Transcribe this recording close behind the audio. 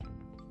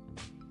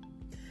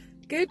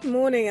Good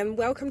morning and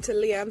welcome to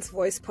Leanne's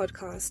Voice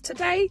Podcast.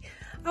 Today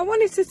I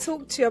wanted to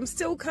talk to you, I'm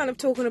still kind of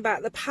talking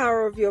about the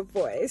power of your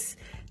voice.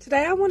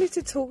 Today I wanted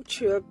to talk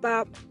to you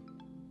about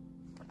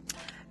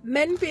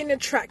men being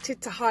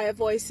attracted to higher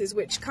voices,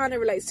 which kind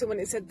of relates to when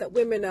it said that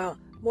women are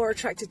more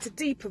attracted to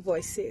deeper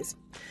voices.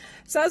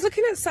 So I was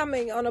looking at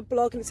something on a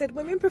blog and it said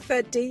women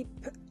prefer deep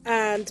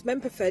and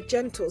men prefer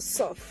gentle,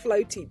 soft,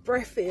 floaty,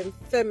 breathy and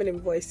feminine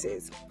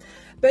voices.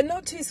 But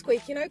not too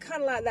squeaky,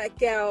 kind of like that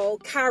girl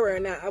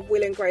Karen out of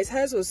Will and Grace.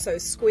 Hers was so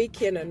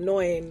squeaky and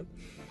annoying.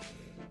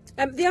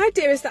 The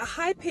idea is that a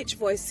high-pitched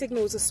voice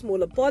signals a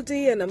smaller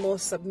body and a more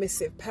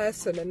submissive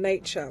person and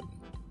nature.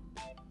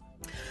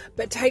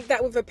 But take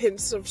that with a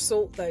pinch of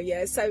salt though,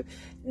 yeah? So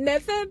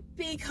never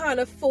be kind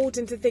of fooled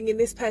into thinking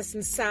this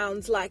person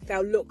sounds like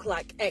they'll look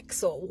like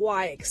X or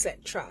Y,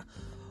 etc.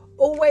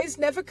 Always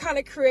never kind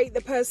of create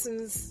the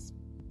person's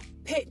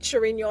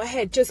picture in your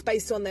head just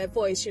based on their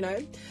voice,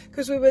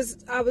 because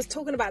I was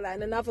talking about that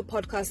in another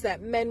podcast,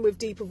 that men with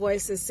deeper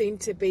voices seem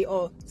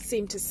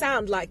to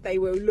sound like they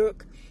will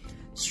look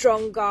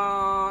stronger,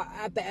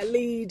 a better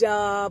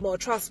leader, more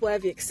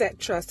trustworthy,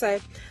 etc. So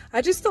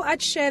I just thought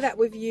I'd share that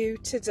with you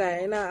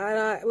today, and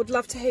I would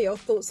love to hear your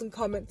thoughts and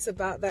comments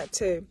about that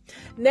too.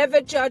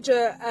 Never judge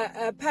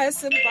a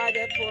person by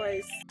their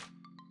voice.